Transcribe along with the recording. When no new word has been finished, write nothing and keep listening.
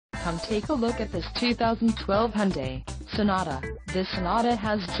Come take a look at this 2012 Hyundai Sonata. This Sonata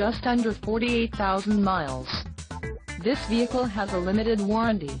has just under 48,000 miles. This vehicle has a limited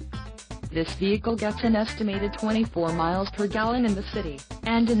warranty. This vehicle gets an estimated 24 miles per gallon in the city,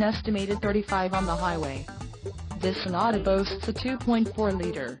 and an estimated 35 on the highway. This Sonata boasts a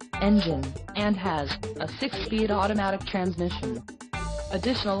 2.4-liter engine, and has a 6-speed automatic transmission.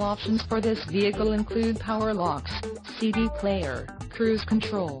 Additional options for this vehicle include power locks, CD player, cruise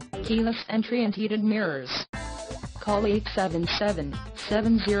control, keyless entry and heated mirrors. Call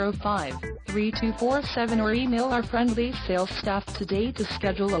 877-705-3247 or email our friendly sales staff today to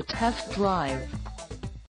schedule a test drive.